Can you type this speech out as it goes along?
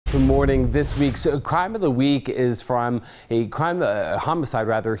Good morning. This week's crime of the week is from a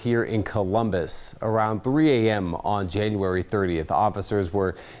homicide here in Columbus. Around 3 a.m. on January 30th, officers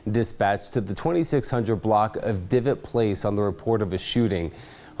were dispatched to the 2600 block of Divot Place on the report of a shooting.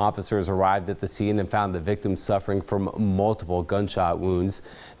 Officers arrived at the scene and found the victim suffering from multiple gunshot wounds.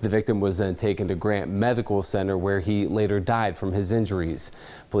 The victim was then taken to Grant Medical Center, where he later died from his injuries.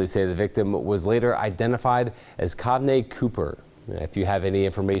 Police say the victim was later identified as Kavneh Cooper. If you have any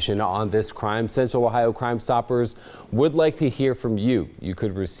information on this crime, Central Ohio Crime Stoppers would like to hear from you. You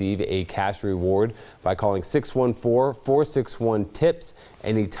could receive a cash reward by calling 614-461-TIPS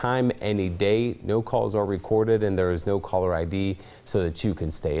anytime, any day. No calls are recorded and there is no caller ID so that you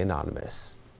can stay anonymous.